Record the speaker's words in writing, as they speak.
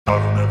I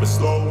don't ever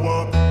slow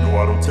up,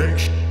 no I don't take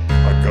shit.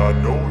 I got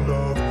no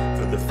love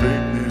for the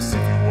fakeness.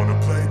 If you wanna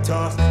play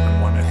tough and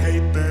wanna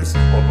hate this,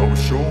 I'll always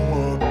show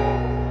up.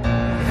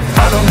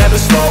 I don't ever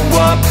slow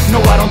up,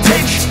 no I don't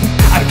take shit.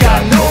 I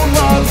got no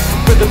love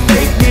for the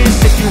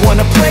fakeness. If you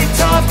wanna play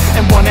tough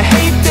and wanna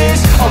hate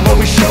this, I'll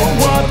always show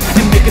up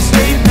and make a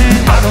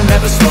statement. I don't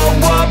ever slow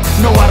up,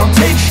 no I don't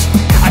take shit.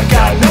 I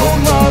got no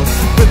love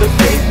for the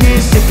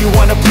fakeness. If you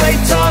wanna play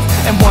tough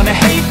and wanna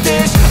hate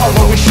this, I'll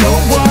always show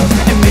up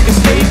and make a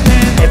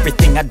statement.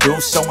 Everything I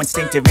do so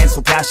instinctive and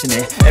so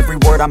passionate. Every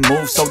word I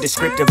move so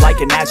descriptive like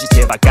an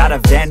adjective. I got a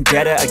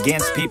vendetta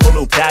against people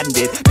who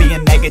patented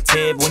being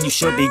negative when you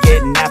should be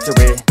getting after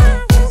it.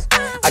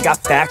 I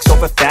got facts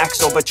over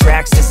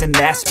tracks, this and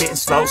that. Spitting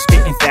slow,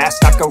 spitting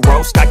fast, I could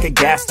roast, I could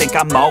gas. Think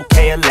I'm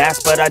okay at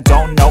last, but I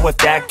don't know if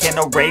that can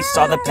erase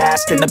all the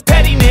past. And the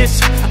pettiness,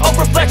 a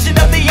reflection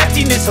of the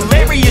emptiness.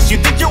 Hilarious, you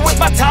think you're worth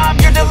my time,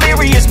 you're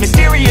delirious.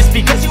 Mysterious,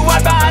 because you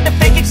hide behind a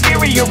fake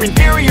exterior.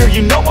 Inferior,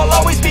 you know I'll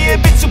always be a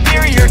bit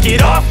superior.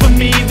 Get off of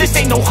me, this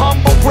ain't no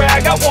humble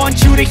brag. I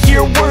want you to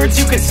hear words,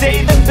 you can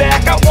say them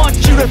back. I want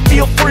you to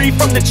feel free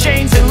from the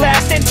chains that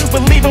last, and to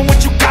believe in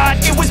what you got,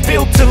 it was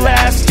built to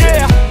last,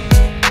 yeah.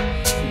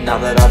 Now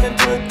that I've been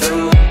put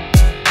through,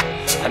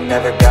 I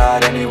never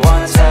got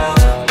anyone's help.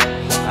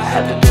 I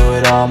had to do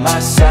it all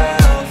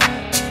myself.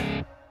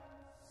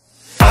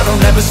 I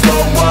don't ever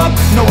slow up,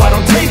 no I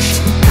don't take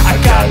shit. I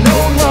got no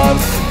love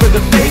for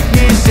the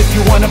fakeness. If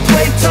you wanna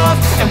play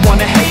tough and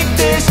wanna hate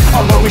this,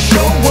 I'll always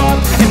show up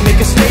and make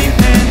a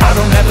statement. I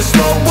don't ever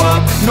slow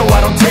up, no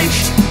I don't take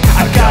shit.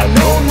 I got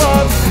no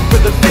love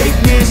for the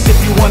fakeness. If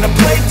you wanna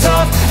play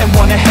tough and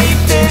wanna hate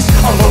this,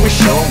 I'll always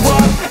show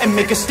up and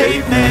make a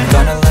statement.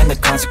 Gonna learn the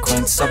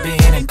consequence of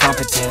being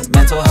incompetent.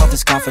 Mental health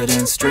is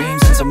confidence,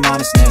 dreams and some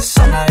honestness.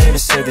 I'm not here to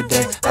save the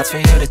day, that's for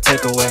you to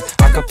take away.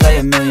 I could play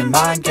a million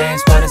mind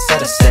games, but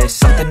instead I say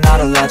something not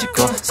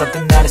illogical,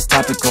 something that is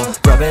topical.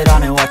 Rub it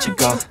on and watch it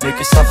go, make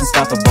yourself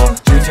unstoppable.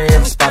 Dreams are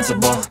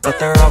irresponsible, but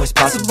they're always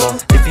possible.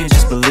 If you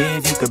just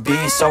believe, you could be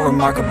so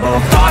remarkable.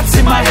 Thoughts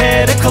in my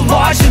head, a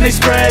collage and they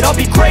spread. I'll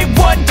be great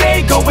one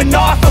day, going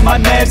off of my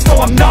meds. No,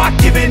 I'm not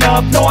giving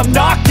up, no, I'm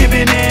not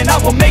giving in. I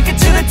will make it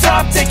to the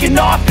top, taking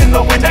off in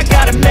the wind. I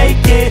gotta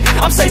make it,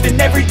 I'm saving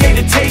every day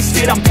to taste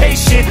it. I'm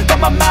patient, but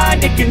my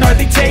mind, it can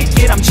hardly take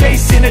it. I'm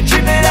chasing a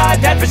dream that I've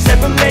had for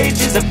several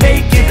ages. A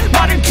vacant,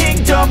 modern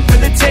kingdom for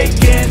the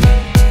taking.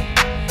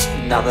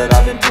 Now that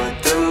I've been put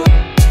through,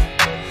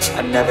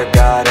 I never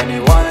got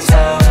anyone's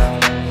help.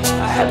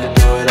 I had to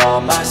do it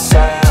all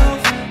myself.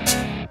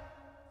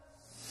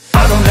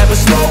 I don't ever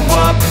slow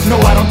up, no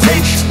I don't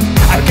take shit.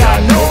 I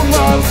got no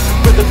love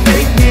for the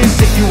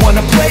fakeness. If you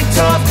wanna play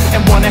tough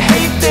and wanna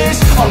hate this,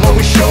 I'll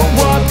always show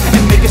up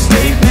and make a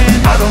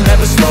statement. I don't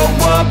ever slow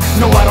up,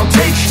 no I don't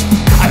take shit.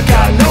 I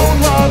got no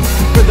love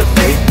for the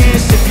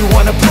fakeness. If you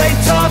wanna play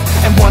tough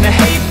and wanna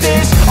hate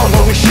this, I'll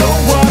always show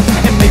up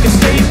and make a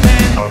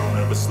statement. I don't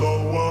ever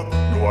slow up,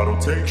 no I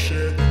don't take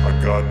shit. I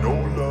got no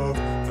love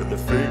for the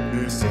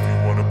fakeness. If you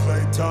wanna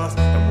play tough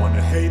and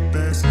wanna hate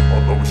this,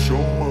 I'll always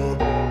show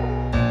up.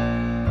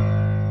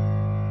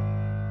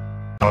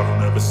 I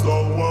don't ever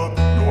slow up,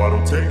 no I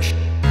don't take shit.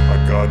 I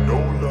got no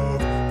love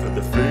for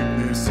the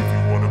fakeness. If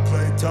you wanna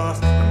play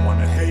tough and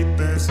wanna hate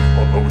this,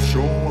 I'll always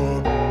show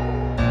up.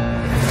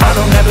 I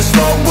don't ever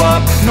slow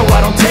up, no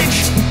I don't take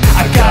shit.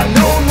 I got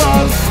no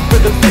love for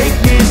the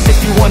fakeness. If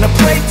you wanna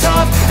play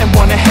tough and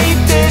wanna hate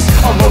this,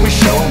 I'll always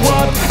show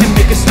up and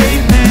make a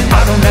statement.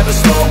 I don't ever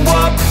slow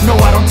up, no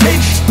I don't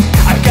take shit.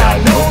 I got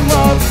no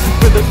love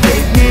for the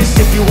fakeness.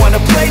 If you wanna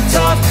play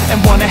tough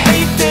and wanna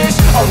hate this,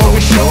 I'll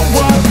always show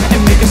up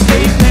and make a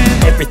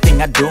statement.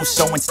 Everything I do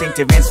so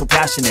instinctive and so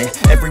passionate.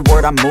 Every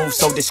word I move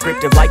so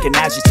descriptive like an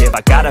adjective.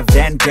 I got a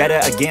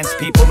vendetta against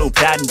people who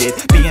patented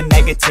being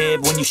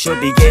negative when you should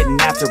be getting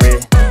after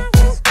it.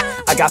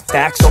 I got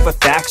facts over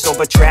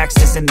tracks,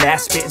 this and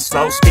that. Spitting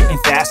slow, spitting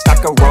fast, I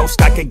could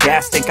roast, I could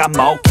gas. Think I'm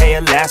okay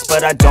at last,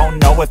 but I don't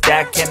know if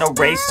that can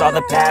erase all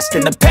the past.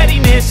 And the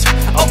pettiness,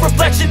 a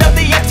reflection of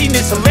the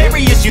emptiness.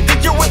 Hilarious, you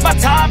think you're worth my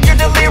time, you're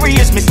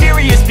delirious.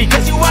 Mysterious,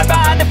 because you hide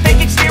behind a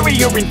fake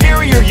exterior.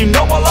 Inferior, you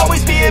know I'll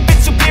always be a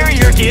bit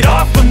superior. Get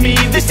off of me,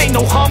 this ain't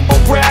no humble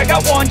brag. I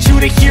want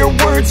you to hear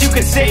words, you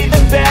can say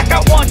them back.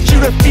 I want you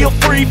to feel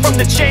free from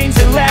the chains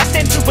that last,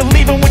 and to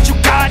believe in what you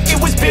got,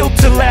 it was built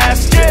to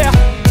last, yeah.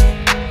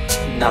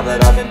 Now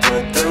that I've been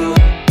put through,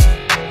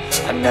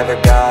 I never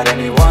got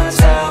anyone's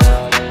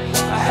help.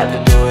 I had to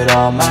do it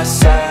all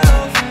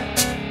myself.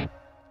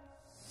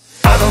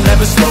 I don't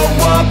ever slow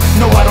up,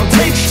 no I don't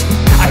take shit.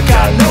 I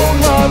got no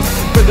love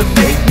for the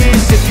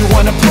fakeness. If you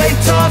wanna play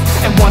tough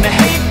and wanna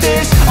hate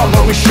this, I'll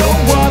always show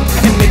up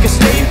and make a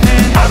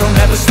statement. I don't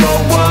ever slow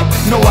up,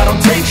 no I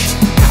don't take shit.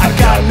 I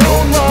got no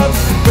love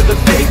for the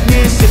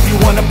fakeness. If you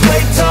wanna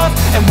play tough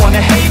and wanna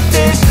hate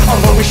this,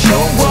 I'll always show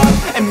up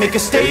and make a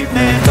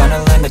statement. Gonna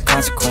learn the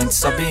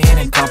consequence of being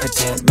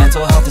incompetent.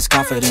 Mental health is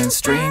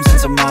confidence, dreams and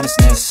some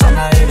honestness. I'm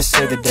not here to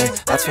save the day,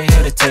 that's for you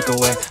to take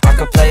away. I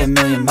could play a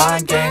million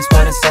mind games,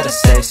 but instead I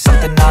say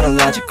something not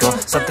illogical,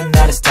 something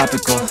that is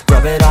topical. illogical.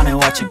 Rub it on and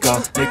watch it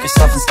go. Make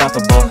yourself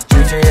unstoppable.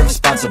 Dreams are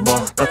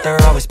irresponsible, but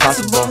they're always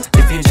possible.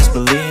 If you just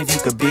believe, you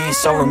could be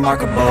so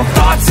remarkable.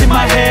 Thoughts in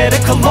my head, a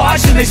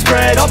collage and they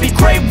spread. I'll be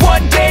great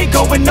one day,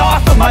 going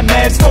off of my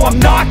meds. No, I'm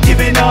not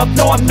giving up,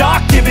 no, I'm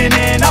not giving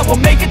in. I will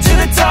make it to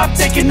the top,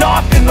 taking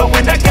off in the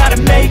wind. I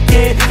gotta make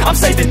it, I'm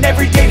saving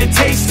every day to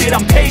taste it.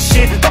 I'm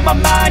patient, but my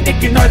mind, it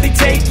can hardly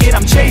take it.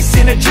 I'm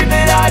chasing a dream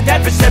that I've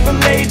had for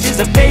several ages.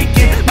 A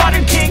vacant,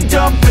 modern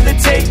kingdom for the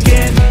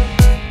taking.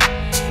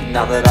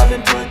 Now that I've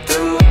been put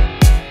through,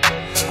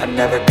 I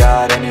never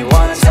got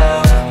anyone's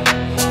help.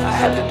 I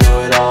had to do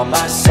it all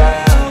myself.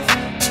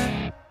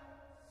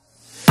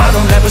 I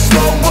don't ever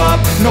slow up,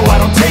 no I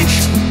don't take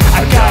sh**.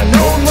 I got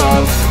no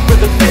love for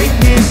the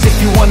fakeness. If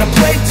you wanna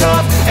play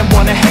tough and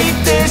wanna hate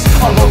this,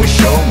 I'll always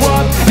show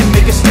up and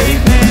make a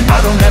statement.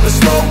 I don't ever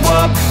slow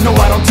up, no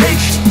I don't take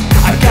sh**.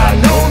 I got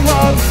no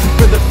love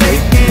for the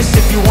fakeness.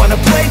 If you wanna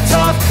play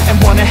tough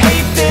and wanna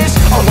hate this,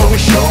 I'll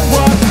always show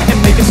up and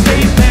make a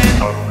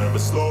statement. I don't ever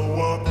slow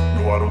up,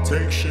 no I don't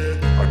take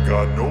shit. I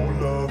got no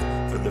love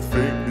for the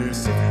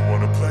fakeness. If you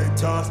wanna play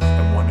tough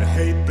and wanna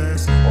hate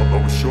this, I'll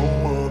always show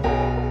up.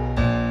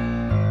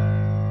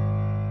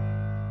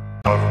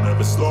 I don't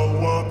ever slow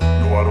up,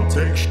 no I don't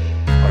take shit.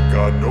 I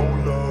got no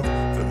love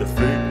for the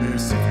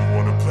fakeness. If you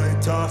wanna play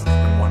tough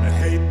and wanna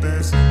hate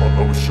this, I'll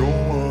always show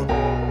up.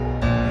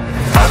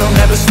 I don't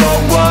ever slow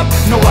up,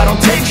 no I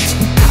don't take sh**.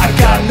 I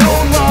got no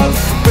love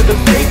for the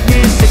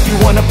fakeness. If you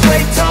wanna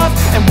play tough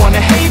and wanna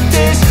hate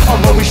this,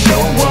 I'll always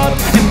show up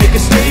and make a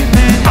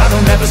statement. I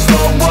don't ever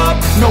slow up,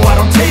 no I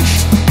don't take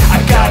sh**. I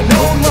got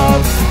no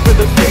love for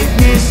the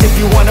fakeness. If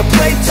you wanna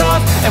play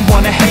tough and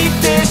wanna hate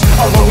this,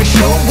 I'll always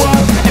show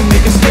up and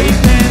make a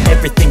statement.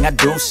 Everything I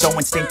do so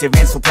instinctive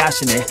and so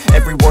passionate.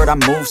 Every word I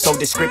move so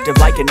descriptive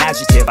like an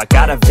adjective. I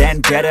got a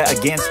vendetta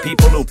against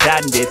people who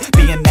patented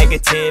being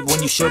negative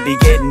when you should be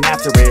getting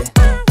after it.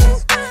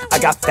 I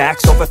got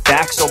facts over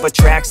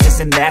tracks, this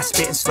and that.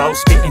 Spitting slow,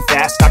 spitting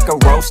fast. I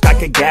could roast, I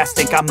could gas.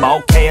 Think I'm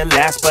okay at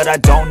last, but I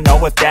don't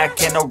know if that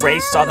can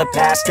erase all the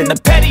past. And the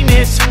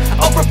pettiness,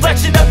 a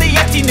reflection of the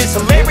emptiness.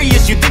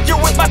 Hilarious, you think you're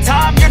worth my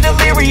time, you're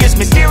delirious.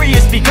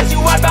 Mysterious, because you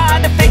hide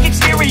behind a fake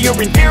exterior.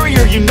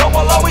 Inferior, you know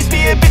I'll always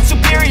be a bit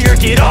superior.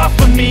 Get off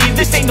of me,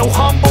 this ain't no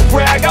humble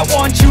brag. I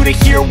want you to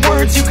hear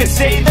words, you can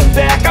say them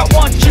back. I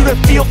want you to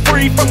feel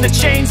free from the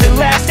chains that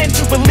last, and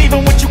to believe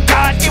in what you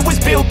got, it was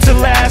built to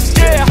last,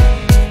 yeah.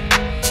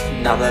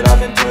 Now that I've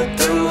been put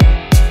through,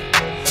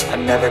 I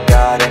never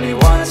got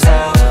anyone's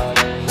help.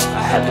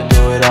 I had to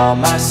do it all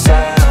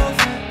myself.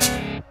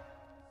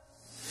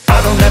 I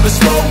don't ever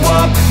slow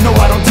up, no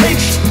I don't take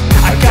sh**.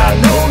 I got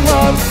no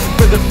love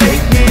for the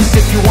fakeness.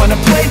 If you wanna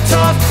play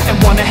tough and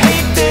wanna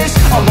hate this,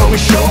 I'll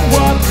always show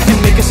up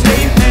and make a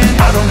statement.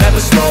 I don't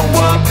ever slow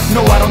up, no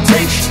I don't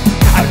take sh**.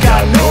 I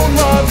got no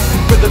love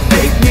for the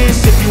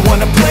fakeness. If you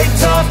wanna play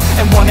tough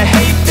and wanna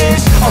hate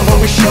this, I'll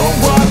always show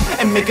up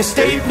and make a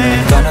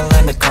statement. Gonna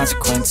learn the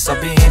consequence of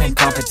being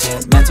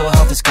incompetent. Mental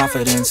health is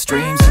confidence,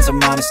 dreams and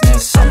some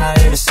honestness. I'm not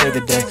here to save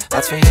the day,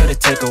 that's for you to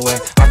take away.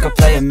 I could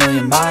play a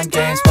million mind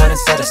games, but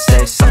instead I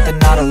say something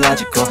not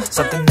illogical,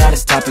 something that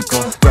is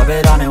topical. Rub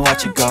it on and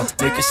watch it go.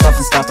 Make yourself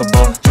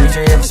unstoppable. Dreams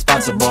are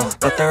irresponsible,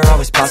 but they're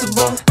always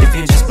possible. If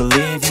you just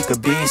believe, you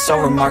could be so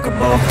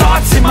remarkable.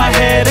 Thoughts in my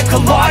head, a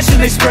collage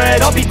and they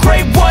spread. I'll be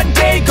great one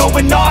day,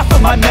 going off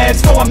of my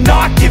meds. No, I'm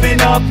not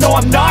giving up, no,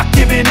 I'm not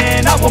giving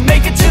in. I will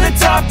make it to the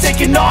top,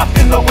 taking off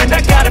in the wind.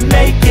 I gotta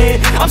make it,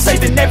 I'm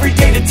saving every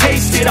day to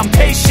taste it. I'm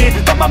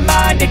patient, but my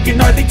mind, it can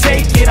hardly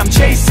take it. I'm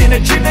chasing a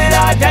dream that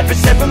I've had for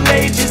several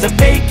ages. A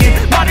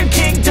vacant, modern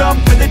kingdom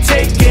for the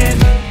taking.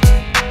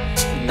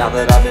 Now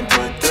that I've been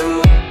put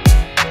through,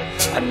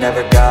 I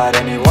never got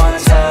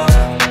anyone's help.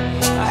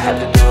 I had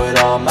to do it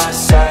all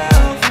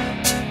myself.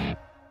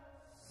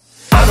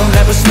 I don't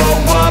ever slow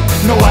up,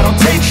 no I don't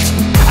take sh**.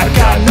 I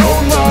got no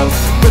love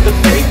for the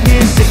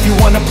fakeness. If you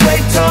wanna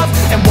play tough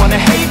and wanna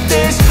hate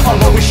this,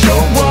 I'll always show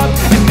up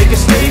and make a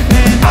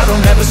statement. I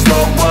don't ever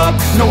slow up,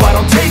 no I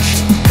don't take sh**.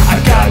 I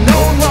got no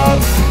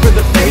love for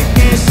the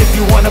fakeness. If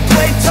you wanna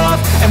play tough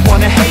and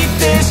wanna hate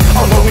this,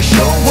 I'll always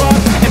show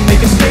up and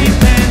make a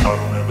statement. I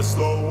don't ever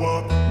slow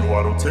up, no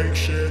I don't take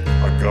shit.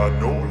 I got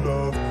no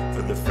love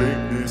for the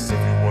fakeness. If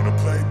you wanna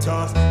play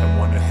tough and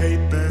wanna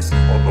hate this,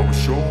 I'll always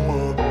show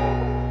up.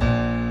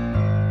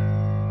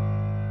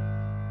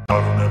 I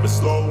don't ever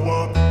slow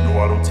up,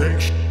 no I don't take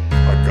shit.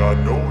 I got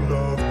no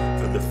love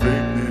for the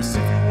fakeness.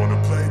 If you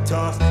wanna play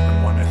tough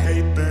and wanna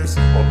hate this,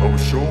 I'll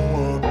always show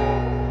up.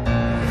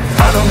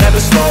 I don't ever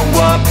slow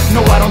up,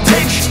 no I don't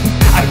take sh**.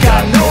 I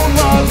got no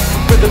love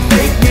for the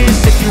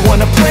fakeness. If you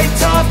wanna play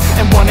tough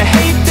and wanna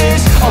hate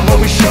this, I'll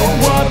always show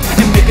up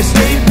and make a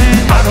statement.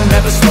 I don't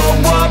ever slow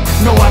up,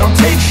 no I don't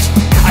take sh**.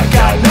 I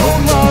got no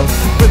love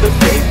for the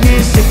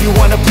fakeness. If you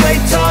wanna play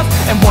tough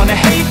and wanna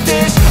hate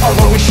this, I'll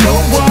always show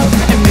up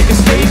and make a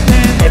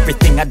statement.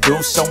 Everything I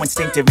do so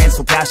instinctive and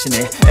so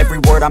passionate. Every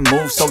word I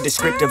move so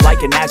descriptive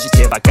like an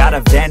adjective. I got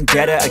a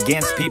vendetta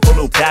against people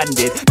who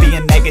patented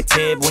being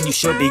negative when you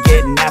should be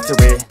getting after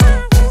it.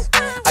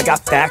 I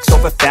got facts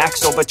over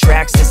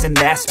tracks, this and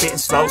that, spitting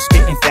slow,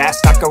 spitting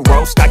fast. I could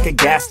roast, I could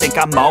gas, think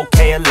I'm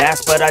okay at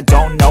last, but I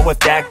don't know if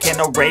that can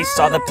erase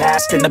all the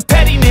past. And the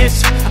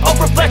pettiness, a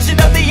reflection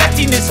of the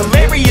emptiness.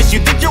 Hilarious, you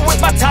think you're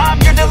worth my time,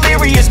 you're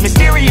delirious.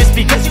 Mysterious,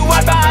 because you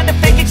hide behind a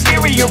fake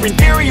exterior.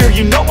 Inferior,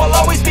 you know I'll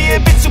always be a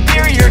bit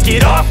superior.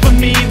 Get off of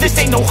me, this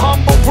ain't no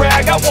humble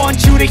brag. I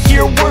want you to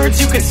hear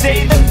words, you can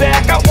say them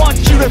back. I want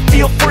you to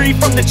feel free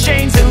from the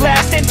chains that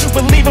last, and to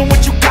believe in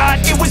what you got,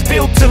 it was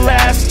built to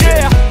last,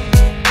 yeah.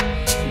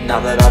 Now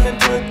that I've been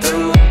put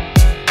through,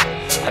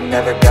 I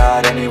never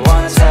got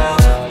anyone's help.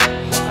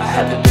 I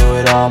had to do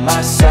it all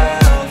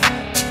myself.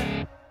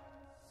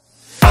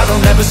 I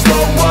don't ever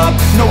slow up,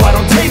 no I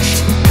don't take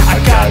sh**.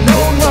 I got no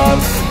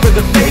love for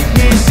the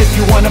fakeness. If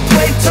you wanna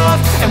play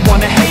tough and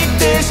wanna hate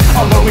this,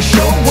 I'll always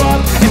show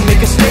up and make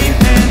a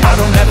statement. I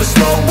don't ever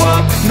slow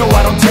up, no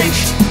I don't take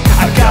sh**.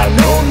 I got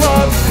no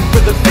love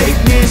for the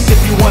fakeness. If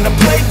you wanna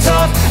play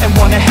tough and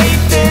wanna hate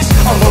this,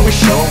 I'll always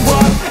show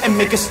up and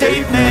make a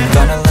statement.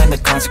 Gonna learn the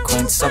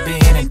consequence of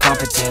being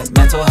incompetent.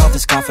 Mental health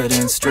is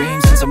confidence,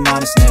 dreams and some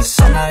modestness.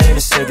 I'm not here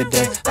to save the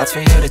day, that's for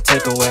you to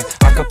take away.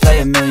 I could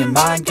play a million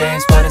mind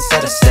games, but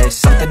instead I say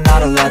something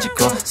not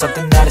illogical,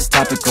 something that is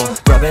topical.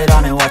 Rub it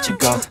on and watch it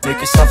go, make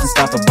yourself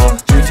unstoppable.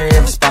 Dreams are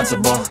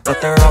irresponsible,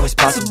 but they're always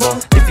possible.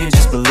 If you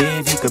just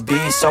believe, you could be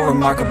so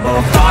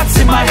remarkable. Thoughts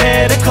in my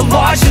head, a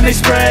collage and they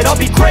spread. I'll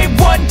be great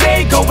one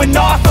day, going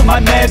off of my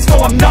meds.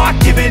 No, I'm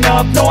not giving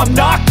up, no, I'm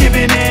not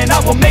giving in. I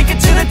will make it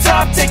to the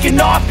top, taking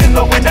off in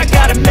the wind. I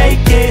gotta make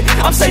it,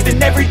 I'm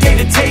saving every day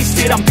to taste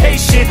it. I'm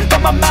patient,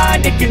 but my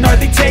mind, it can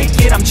hardly take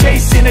it. I'm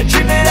chasing a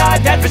dream that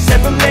I've had for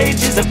several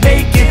ages. A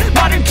vacant,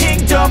 modern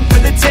kingdom for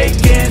the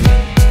taking.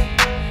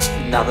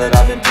 Now that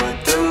I've been put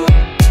through,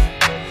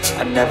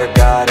 I never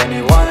got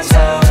anyone's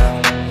help.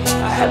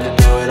 I had to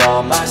do it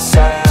all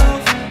myself.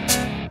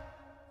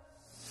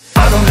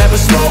 I don't ever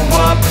slow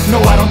up,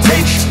 no I don't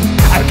take sh**.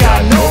 I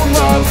got no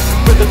love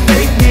for the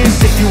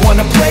fakeness. If you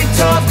wanna play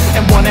tough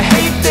and wanna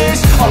hate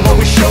this, I'll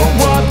always show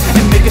up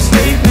and make a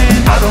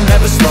statement. I don't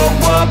ever slow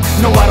up,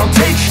 no I don't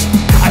take sh**.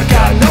 I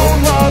got no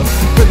love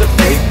for the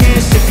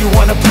fakeness. If you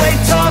wanna play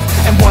tough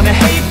and wanna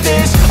hate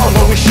this, I'll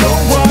always show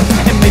up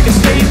and make a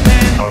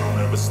statement. I don't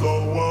ever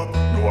slow up,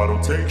 no I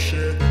don't take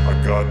shit. I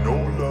got no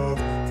love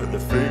for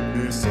the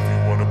fakeness. If you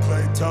wanna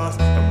play tough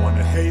and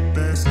wanna hate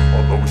this,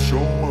 I'll always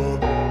show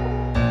up.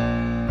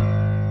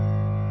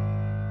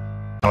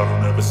 I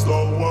don't ever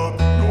slow up,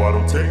 no I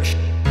don't take sh**.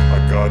 I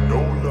got no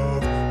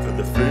love for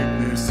the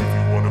fakeness. If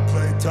you wanna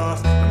play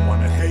tough and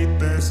wanna hate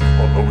this,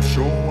 I'll always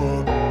show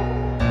up.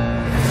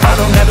 I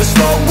don't ever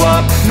slow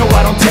up, no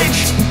I don't take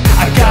sh**.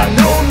 I got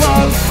no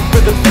love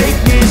for the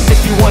fakeness. If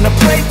you wanna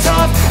play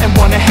tough and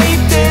wanna hate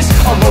this,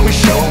 I'll always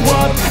show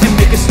up and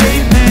make a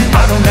statement.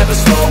 I don't ever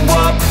slow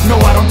up, no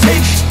I don't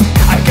take sh**.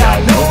 I got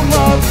no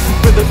love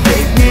for the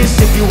fakeness.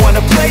 If you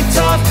wanna play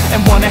tough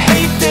and wanna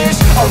hate this,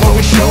 I'll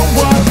always show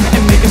up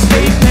and make a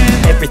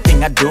statement.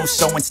 Everything I do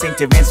so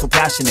instinctive and so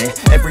passionate.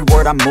 Every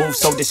word I move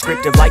so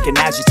descriptive like an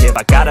adjective.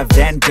 I got a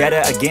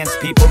vendetta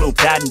against people who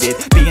patented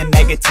being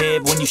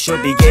negative when you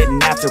should be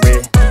getting after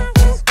it.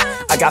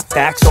 I got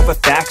facts over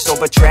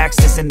tracks,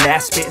 this and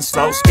that, spitting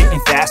slow, spitting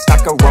fast. I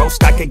could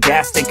roast, I could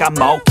gas, think I'm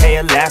okay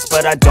at last,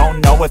 but I don't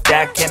know if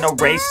that can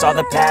erase all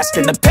the past.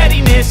 And the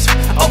pettiness,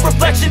 a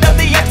reflection of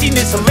the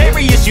emptiness.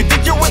 Hilarious, you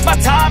think you're worth my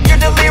time, you're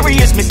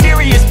delirious.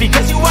 Mysterious,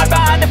 because you hide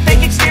behind a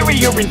fake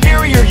exterior.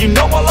 Inferior, you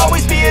know I'll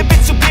always be a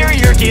bit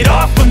superior. Get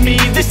off of me,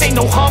 this ain't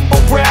no humble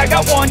brag.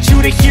 I want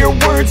you to hear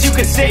words, you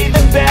can say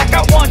them back.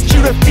 I want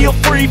you to feel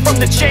free from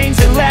the chains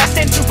that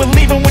last, and to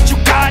believe in what you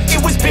got,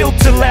 it was built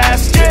to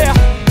last, yeah.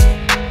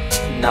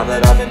 Now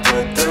that I've been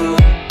put through,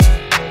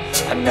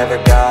 I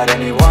never got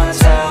anyone's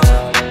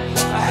help.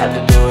 I had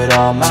to do it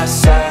all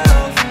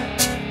myself.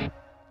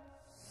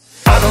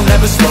 I don't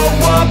ever slow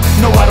up,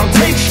 no I don't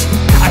take sh**.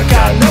 I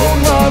got no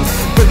love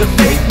for the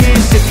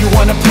fakeness. If you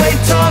wanna play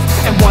tough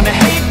and wanna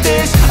hate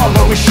this, I'll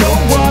always show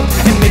up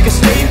and make a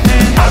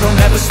statement. I don't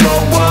ever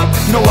slow up,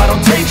 no I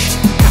don't take sh**.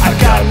 I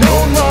got no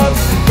love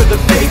for the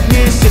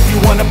fakeness. If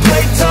you wanna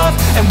play tough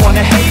and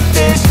wanna hate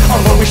this,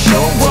 I'll always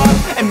show up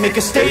and make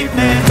a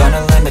statement. Gonna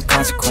learn the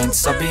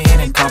consequence of being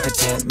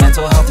incompetent.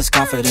 Mental health is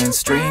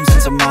confidence, dreams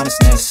and some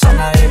modestness. I'm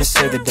not here to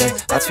save the day,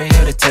 that's for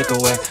you to take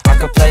away. I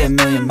could play a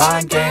million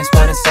mind games,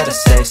 but instead I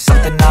say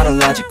something not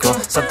illogical,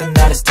 something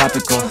that is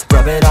topical.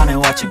 Rub it on and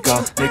watch it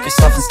go, make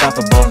yourself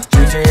unstoppable.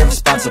 Dreams are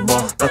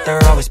irresponsible, but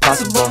they're always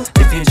possible.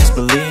 If you just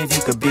believe,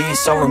 you could be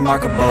so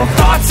remarkable.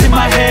 Thoughts in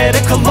my head, a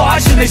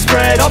collage and they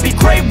spread. I'll be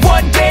great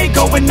one day,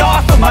 going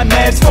off of my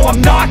meds. No,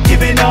 I'm not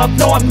giving up,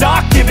 no, I'm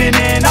not giving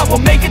in. I will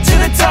make it to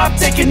the top,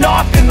 taking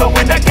off in the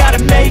wind. I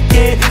gotta make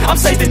it, I'm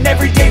saving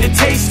every day to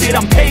taste it.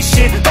 I'm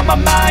patient, but my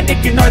mind,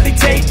 it can hardly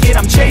take it.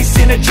 I'm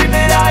chasing a dream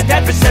that I've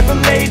had for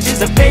several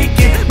ages. A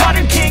vacant,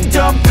 modern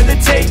kingdom for the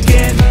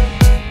taking.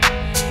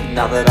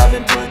 Now that I've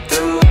been put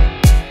through,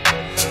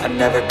 I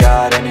never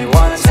got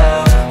anyone's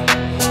help.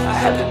 I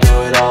had to do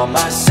it all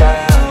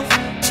myself.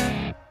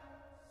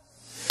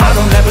 I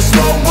don't ever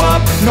slow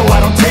up, no I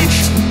don't take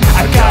sh**.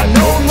 I got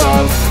no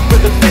love for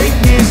the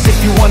fakeness. If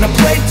you wanna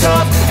play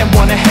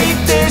hate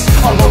this,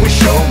 I'll always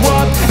show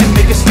up and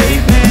make a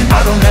statement.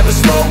 I don't ever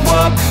slow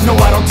up, no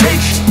I don't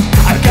take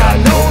I got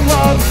no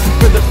love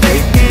for the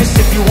fakeness.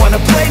 If you wanna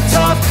play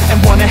tough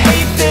and wanna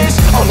hate this,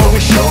 I'll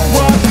always show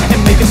up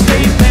and make a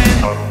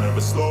statement. I don't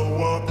ever slow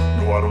up,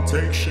 no I don't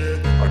take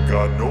shit. I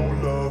got no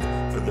love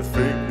for the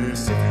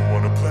fakeness. If you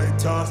wanna play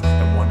tough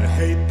and wanna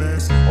hate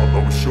this, I'll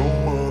always show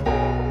up.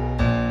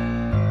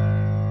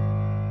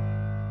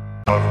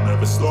 I don't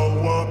ever slow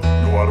up,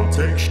 no I don't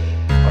take shit.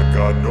 I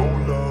got no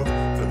love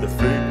for the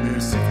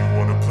fakeness. If you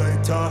wanna play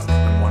tough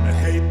and wanna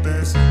hate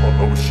this,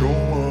 I'll always show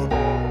up.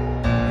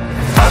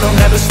 I don't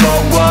ever slow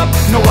up,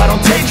 no I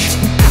don't take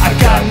I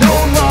got no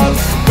love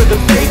for the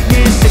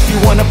fakeness. If you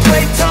wanna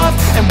play tough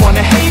and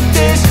wanna hate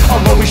this,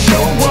 I'll always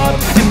show up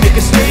and make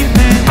a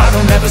statement. I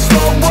don't ever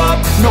slow up,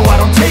 no I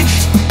don't take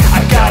I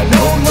got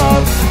no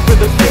love for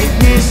the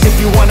fakeness. If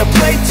you wanna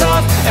play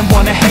tough and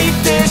wanna hate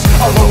this,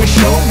 I'll always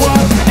show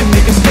up and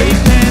make a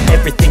statement.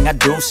 Everything I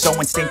do so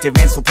instinctive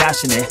and so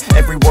passionate.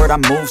 Every word I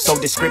move so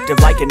descriptive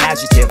like an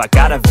adjective. I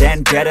got a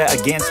vendetta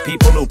against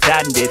people who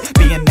patented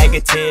being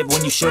negative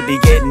when you should be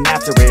getting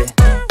after it.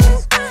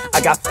 I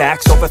got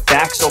facts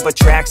over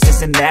tracks,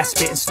 this and that.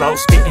 Spitting slow,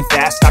 spitting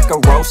fast. I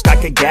could roast, I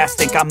could gas.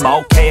 Think I'm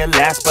okay at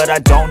last, but I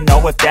don't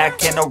know if that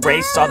can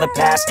erase all the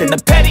past. And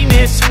the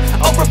pettiness,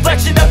 a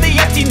reflection of the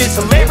emptiness.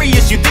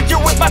 Hilarious, you think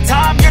you're with my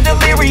time, you're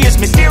delirious.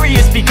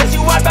 Mysterious, because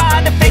you hide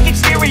behind a fake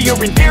exterior.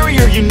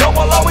 Inferior, you know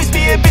I'll always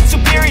be a bit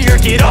superior.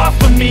 Get off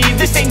of me,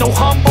 this ain't no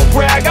humble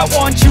brag. I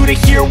want you to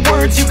hear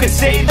words, you can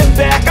say them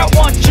back. I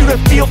want you to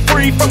feel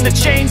free from the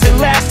chains that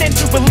last, and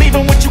to believe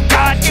in what you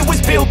got, it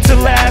was built to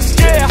last,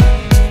 yeah.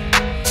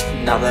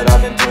 Now that I've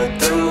been put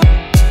through,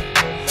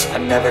 I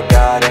never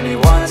got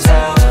anyone's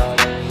help.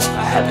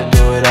 I had to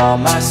do it all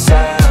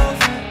myself.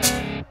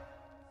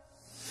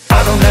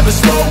 I don't ever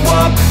slow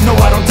up, no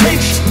I don't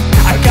take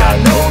I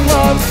got no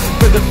love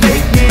for the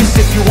fakeness.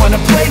 If you wanna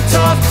play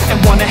tough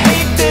and wanna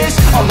hate this,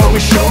 I'll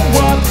always show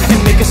up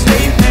and make a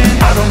statement.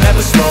 I don't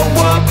ever slow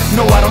up,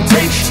 no I don't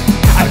take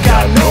I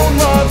got no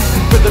love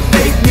for the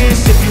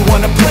fakeness. If you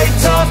wanna play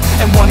tough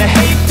and wanna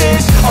hate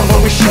this, I'll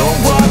always show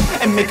up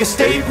and make a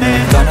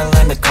statement. Gonna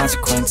learn the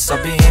consequence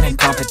of being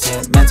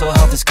incompetent. Mental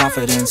health is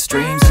confidence,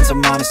 dreams and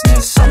some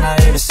honestness. I'm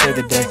not here to save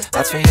the day,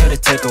 that's for you to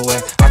take away.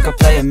 I could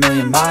play a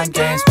million mind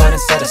games, but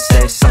instead I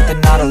say something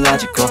not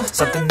illogical,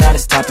 something that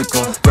is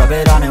topical. Rub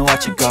it on and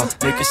watch it go,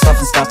 make yourself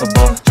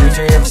unstoppable. Dreams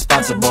are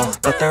irresponsible,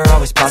 but they're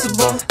always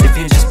possible. If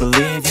you just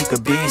believe, you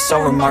could be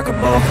so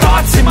remarkable.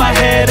 Thoughts in my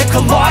head, a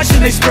collage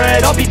and they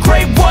spread. I'll be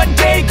great one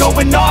day,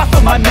 going off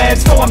of my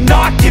meds. No, I'm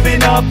not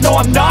giving up, no,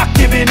 I'm not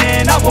giving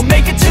in. I will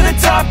make it to the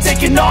top,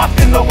 taking off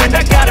in the wind.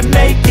 I gotta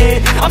make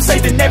it, I'm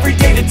saving every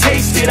day to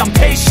taste it. I'm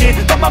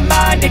patient, but my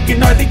mind, it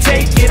can hardly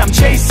take it. I'm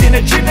chasing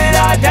a dream that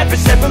I've had for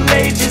several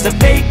ages. A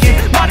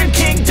vacant, modern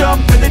kingdom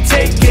for the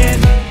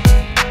taking.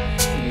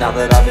 Now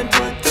that I've been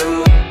put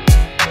through,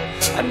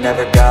 I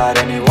never got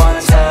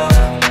anyone's help.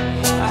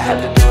 I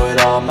had to do it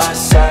all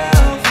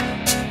myself.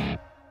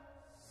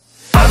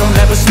 I don't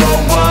ever slow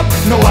up,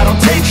 no I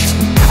don't take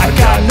I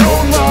got no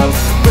love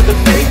for the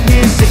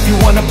fakeness. If you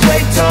wanna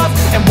play tough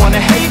and wanna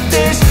hate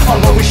this,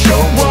 I'll always show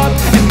up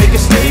and make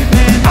a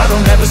statement. I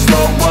don't ever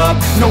slow up,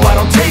 no I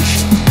don't take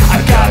I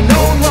got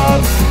no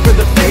love for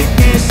the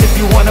fakeness. If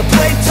you wanna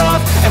play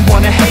tough and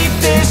wanna hate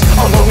this,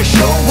 I'll always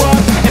show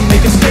up and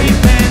make a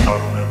statement. I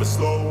don't ever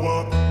slow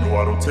up, no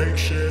I don't take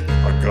shit.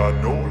 I got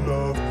no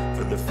love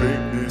for the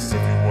fakeness.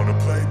 If you wanna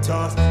play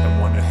tough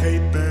and wanna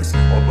hate this,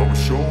 I'll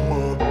always show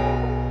up.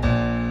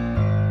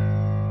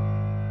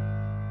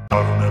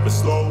 I don't ever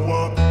slow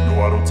up,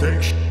 no I don't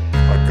take shit.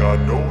 I got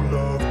no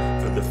love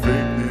for the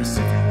fakeness.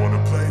 If you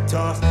wanna play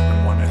tough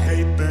and wanna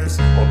hate this,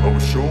 I'll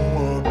always show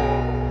up.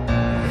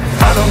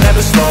 I don't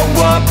ever slow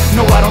up,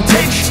 no I don't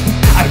take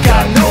I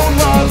got no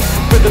love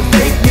for the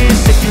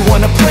fakeness. If you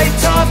wanna play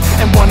tough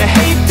and wanna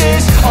hate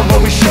this, I'll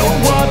always show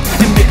up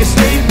and make a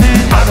statement.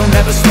 I don't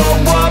ever slow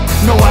up,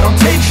 no I don't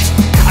take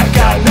I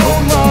got no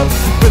love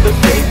for the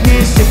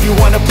fakeness. If you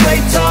wanna play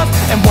tough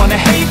and wanna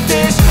hate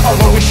this,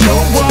 I'll always show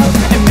up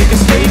and make a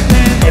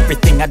statement.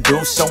 Everything I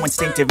do so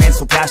instinctive and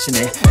so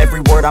passionate.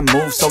 Every word I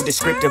move so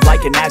descriptive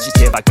like an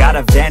adjective. I got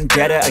a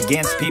vendetta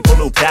against people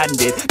who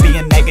patented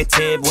being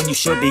negative when you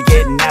should be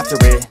getting after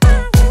it.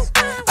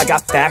 I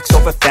got facts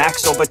over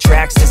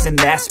tracks, this and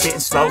that. Spitting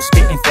slow,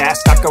 spitting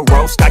fast. I could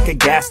roast, I could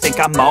gas. Think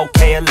I'm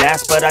okay at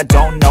last, but I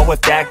don't know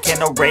if that can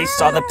erase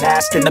all the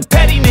past. And the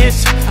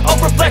pettiness, a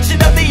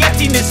reflection of the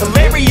emptiness.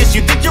 Hilarious,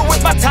 you think you're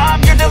with my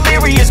time, you're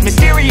delirious.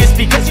 Mysterious,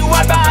 because you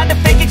hide behind a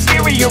fake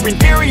exterior.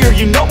 Inferior,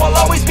 you know I'll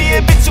always be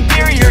a bit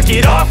superior.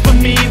 Get off of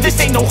me, this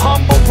ain't no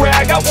humble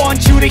brag. I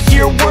want you to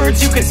hear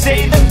words, you can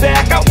say them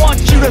back. I want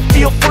you to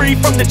feel free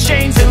from the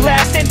chains that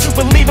last, and to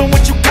believe in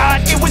what you got,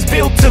 it was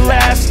built to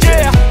last,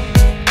 yeah.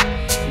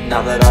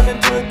 Now that I've been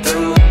put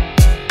through,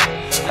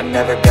 I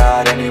never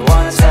got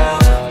anyone's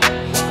help.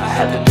 I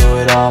had to do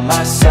it all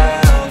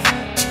myself.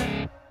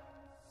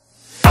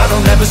 I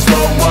don't ever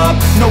slow up,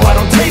 no I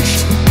don't take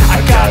sh*t. I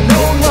got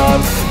no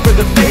love for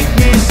the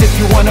fakeness. If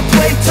you wanna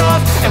play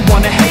tough and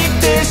wanna hate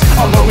this,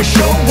 I'll always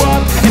show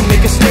up and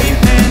make a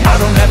statement. I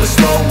don't ever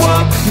slow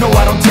up, no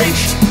I don't take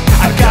sh*t.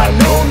 I got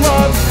no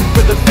love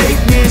for the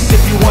fakeness.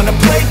 If you wanna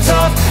play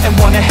tough and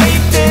wanna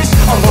hate this,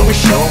 I'll always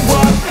show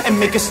up and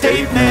make a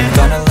statement.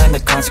 Gonna learn the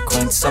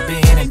consequence of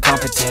being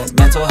incompetent.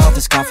 Mental health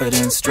is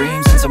confidence,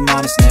 dreams and some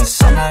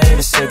honestness. I'm not here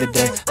to save the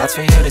day, that's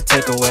for you to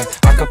take away.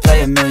 I could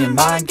play a million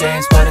mind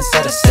games, but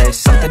instead I say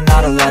something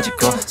not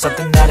illogical,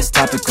 something that is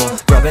topical.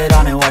 Rub it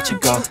on and watch it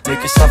go,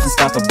 make yourself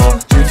unstoppable.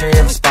 Dreams are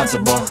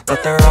irresponsible,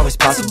 but they're always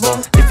possible.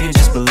 If you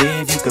just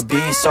believe, you could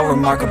be so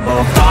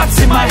remarkable.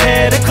 Thoughts in my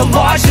head, a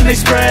collage and they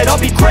spread. I'll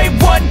be great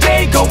one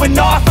day, going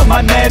off of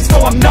my meds.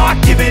 No, I'm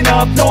not giving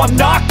up, no, I'm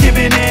not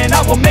giving in.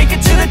 I will make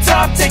it to the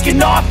top,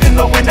 taking off in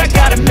the wind. I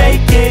gotta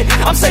make it,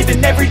 I'm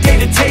saving every day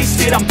to taste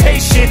it. I'm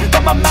patient,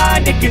 but my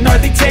mind, it can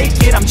hardly take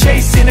it. I'm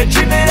chasing a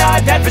dream that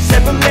I've had for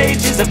several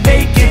ages. A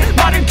vacant,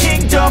 modern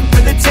kingdom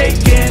for the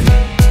taking.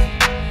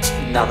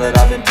 Now that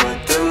I've been put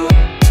through,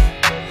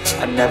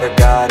 I never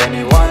got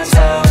anyone's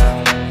help.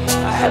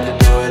 I had to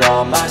do it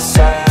all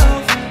myself.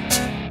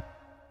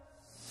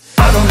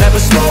 I don't ever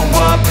slow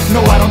up,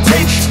 no I don't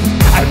take sh*t.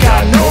 I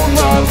got no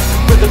love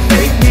for the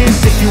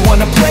fakeness. If you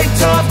wanna play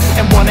tough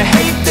and wanna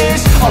hate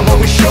this, I'll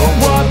always show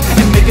up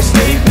and make a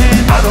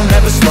statement. I don't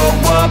ever slow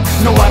up,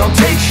 no I don't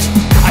take sh*t.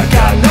 I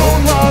got no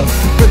love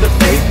for the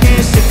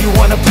fakeness. If you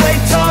wanna play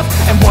tough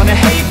and wanna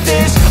hate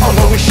this, I'll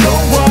always show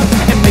up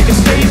and make a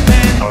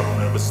statement. I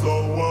don't ever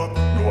slow up,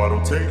 no I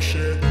don't take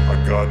shit. I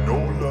got no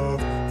love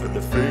for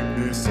the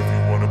fakeness. If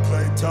you wanna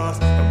play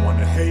tough and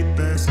wanna hate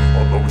this,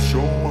 I'll always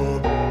show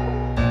up.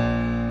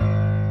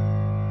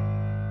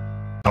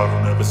 I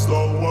don't ever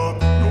slow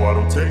up, no I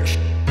don't take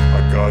shit.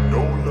 I got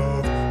no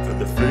love for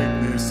the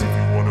fakeness. If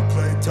you wanna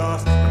play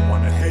tough and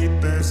wanna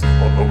hate this,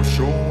 I'll always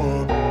show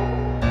up.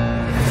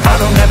 I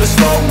don't ever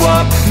slow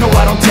up, no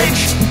I don't take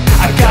sh*t.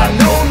 I got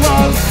no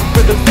love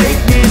for the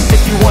fakeness.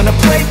 If you wanna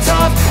play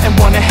tough and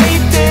wanna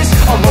hate this,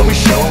 I'll always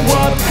show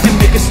up and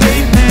make a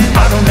statement.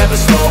 I don't ever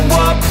slow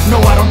up, no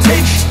I don't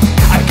take sh*t.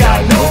 I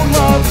got no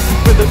love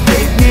for the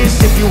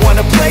fakeness. If you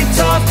wanna play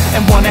tough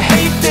and wanna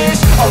hate this,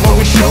 I'll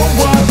always show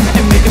up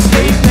and make a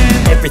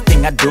statement.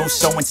 Everything I do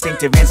so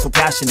instinctive and so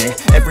passionate.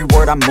 Every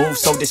word I move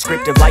so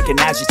descriptive like an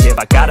adjective.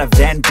 I got a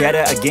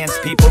vendetta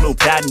against people who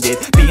patented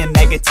being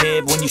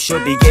negative when you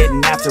should be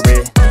getting after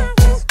it.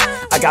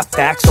 I got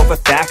facts over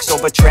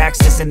tracks,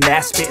 this and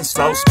that. Spitting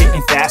slow,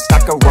 spitting fast. I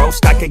could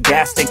roast, I could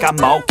gas. Think I'm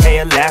okay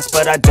at last,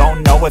 but I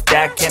don't know if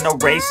that can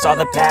erase all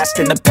the past.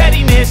 And the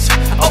pettiness,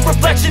 a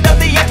reflection of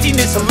the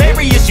emptiness.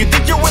 Hilarious, you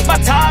think you're worth my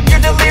time, you're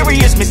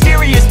delirious.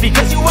 Mysterious,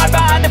 because you hide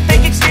behind a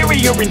fake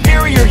exterior.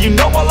 Inferior, you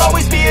know I'll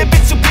always be a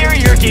bit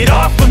superior. Get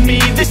off of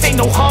me, this ain't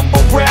no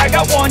humble brag.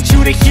 I want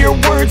you to hear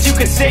words, you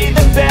can say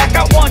them back.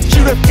 I want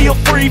you to feel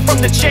free from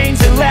the chains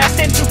that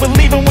last, and to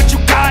believe in what you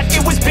got,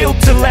 it was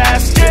built to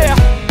last, yeah.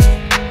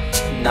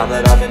 Now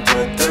that I've been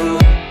put through,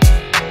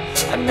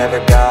 I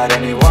never got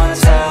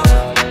anyone's help.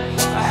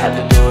 I had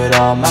to do it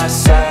all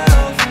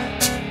myself.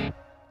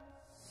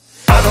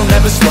 I don't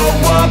ever slow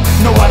up,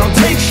 no I don't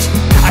take sh*t.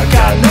 I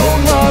got no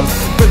love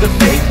for the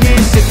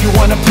fakeness. If you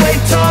wanna play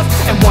tough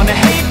and wanna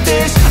hate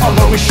this, I'll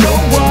always show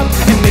up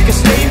and make a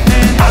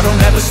statement. I don't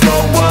ever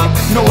slow up,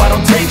 no I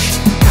don't take sh*t.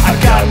 I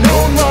got no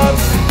love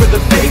for the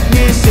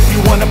fakeness. If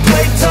you wanna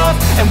play tough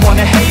and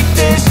wanna hate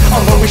this,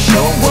 I'll always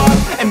show up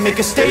and make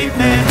a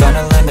statement.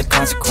 Gonna learn the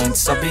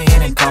consequence of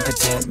being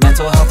incompetent.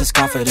 Mental health is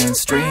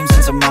confidence, dreams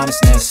and some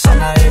honestness. I'm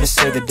not here to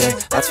save the day,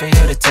 that's for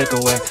you to take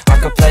away. I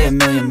could play a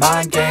million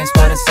mind games,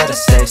 but instead I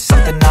say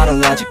something not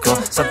illogical,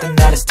 something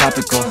that is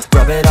topical.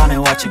 Rub it on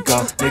and watch it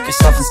go, make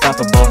yourself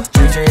unstoppable.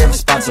 Dreams are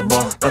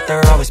irresponsible, but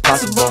they're always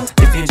possible.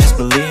 If you just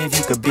believe,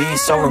 you could be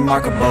so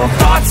remarkable.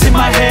 Thoughts in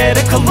my head,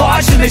 a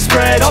collage and they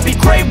spread. I'll be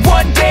great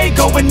one day,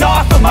 going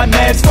off of my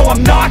meds. No,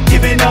 I'm not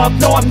giving up,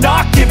 no, I'm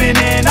not giving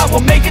in. I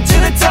will make it to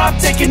the top,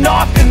 taking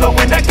off in the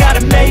wind. I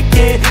gotta make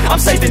it, I'm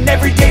saving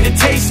every day to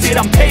taste it.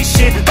 I'm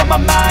patient, but my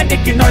mind,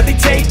 it can hardly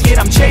take it.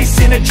 I'm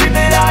chasing a dream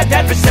that I've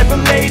had for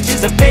several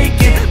ages. A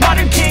vacant,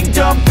 modern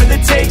kingdom for the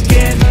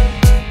taking.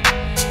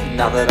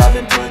 Now that I've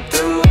been put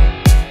through,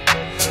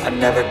 I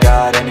never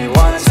got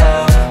anyone's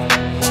help.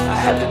 I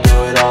had to do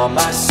it all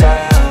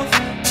myself.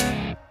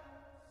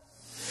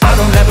 I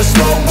don't ever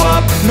slow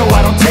up, no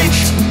I don't take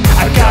sh*t.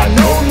 I got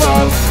no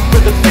love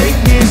for the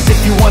fakeness. If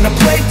you wanna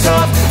play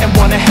tough and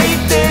wanna hate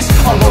this,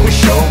 I'll always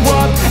show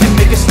up and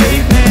make a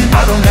statement.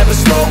 I don't ever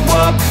slow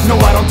up, no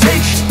I don't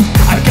take sh*t.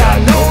 I got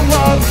no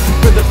love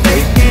for the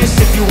fakeness.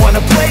 If you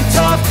wanna play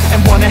tough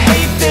and wanna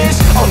hate this,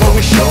 I'll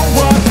always show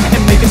up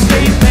and make a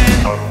statement.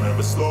 I don't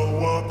ever slow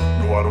up,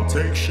 no I don't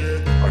take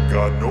shit. I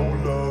got no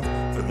love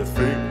for the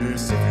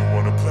fakeness. If you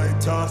wanna play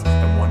tough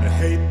and wanna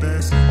hate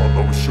this, I'll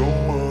always show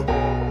up.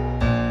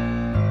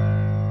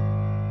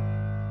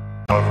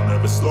 I don't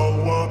ever slow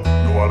up,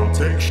 no I don't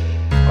take shit.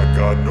 I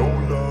got no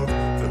love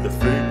for the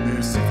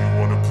fakeness. If you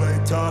wanna play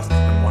tough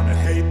and wanna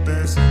hate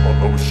this,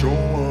 I'll always show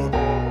up.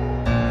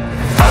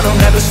 I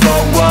don't ever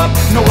slow up,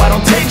 no I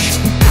don't take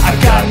sh*t. I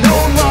got no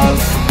love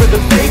for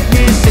the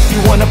fakeness. If you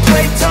wanna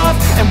play tough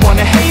and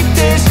wanna hate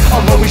this,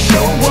 I'll always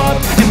show up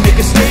and make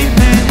a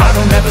statement. I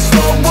don't ever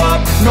slow up,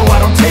 no I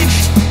don't take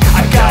sh*t.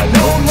 I got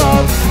no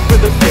love for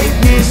the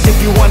fakeness. If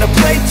you wanna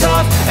play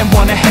tough and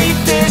wanna hate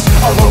this,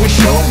 I'll always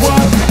show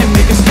up and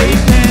make a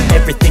statement.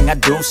 Everything I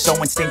do so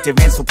instinctive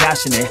and so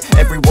passionate.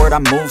 Every word I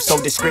move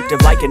so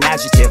descriptive like an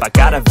adjective. I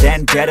got a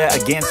vendetta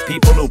against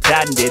people who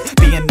patented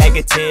being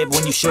negative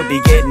when you should be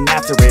getting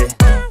after it.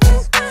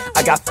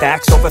 I got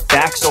facts over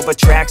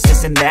tracks,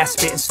 this and that.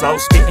 Spitting slow,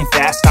 spitting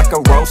fast, I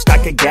could roast, I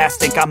could gas.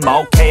 Think I'm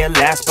okay at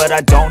last, but I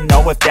don't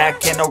know if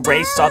that can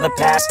erase all the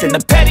past. And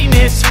the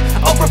pettiness,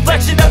 a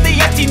reflection of the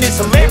emptiness.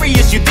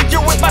 Hilarious, you think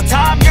you're worth my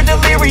time, you're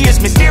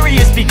delirious.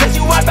 Mysterious, because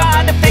you hide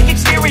behind a fake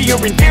exterior.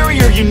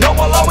 Inferior, you know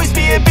I'll always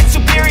be a bit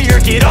superior.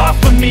 Get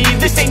off of me,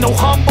 this ain't no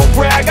humble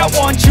brag. I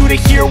want you to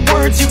hear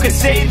words, you can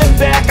say them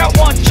back. I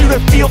want you to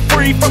feel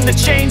free from the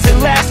chains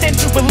that last, and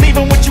to believe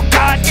in what you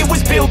got, it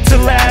was built to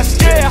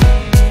last, yeah.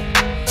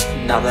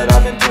 Now that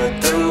I've been put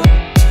through,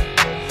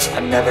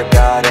 I never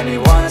got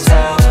anyone's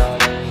help.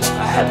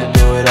 I had to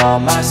do it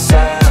all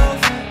myself.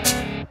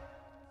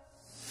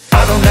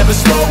 I don't ever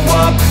slow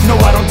up,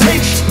 no I don't take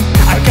sh*t.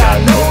 I got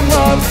no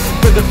love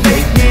for the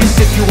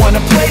fakeness. If you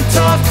wanna play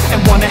tough and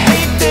wanna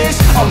hate this,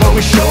 I'll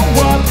always show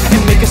up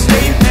and make a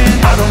statement.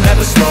 I don't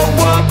ever slow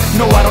up,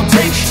 no I don't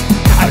take sh*t.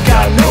 I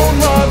got no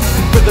love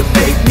for the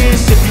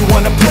fakeness. If you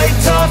wanna play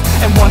tough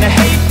and wanna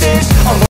hate this, I'll